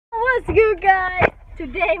What's good, guys?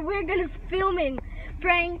 Today we're gonna filming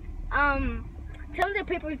prank. Tell the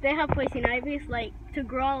people if they have poison ivies like to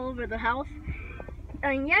grow all over the house.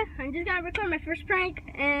 And yeah, I'm just gonna record my first prank.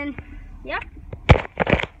 And yeah.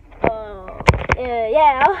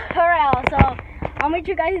 Yeah. Alright. So I'll meet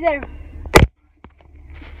you guys there.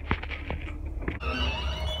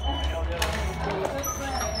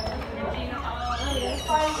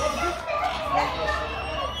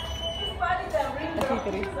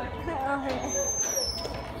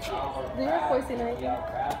 Do you have poison ivy?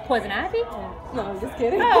 Poison ivy? No, I'm just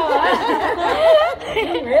kidding. Oh.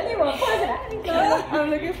 You really want poison ivy? I'm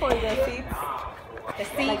looking for the seeds. The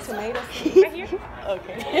seeds? Like tomato seeds. Right here?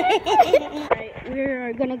 Okay. Alright,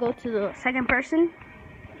 we're gonna go to the second person.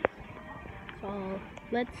 So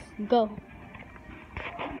let's go.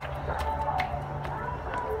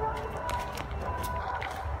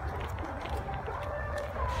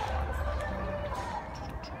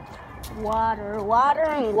 Water, water,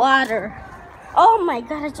 and water. Oh my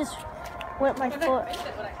god, I just wet my foot.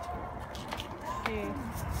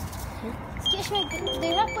 Excuse me, do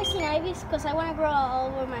you have poison ivies? Because I want to grow all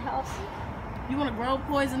over my house. You want to grow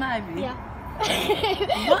poison ivy? Yeah.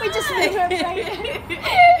 We just finished our prank.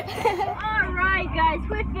 Alright guys,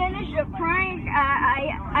 we finished the prank.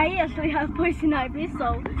 I actually have poison ivy,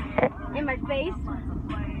 so in my face.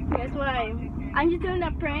 Guess what? I'm just doing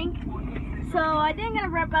that prank. So I think I'm gonna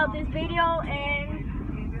wrap out this video and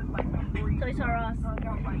Toys R Us.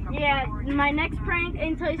 Yeah, my next prank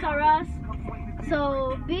in Toys R Us. So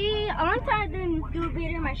a long time I didn't do a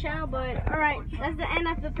video on my channel, but alright, that's the end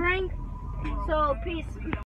of the prank. So peace.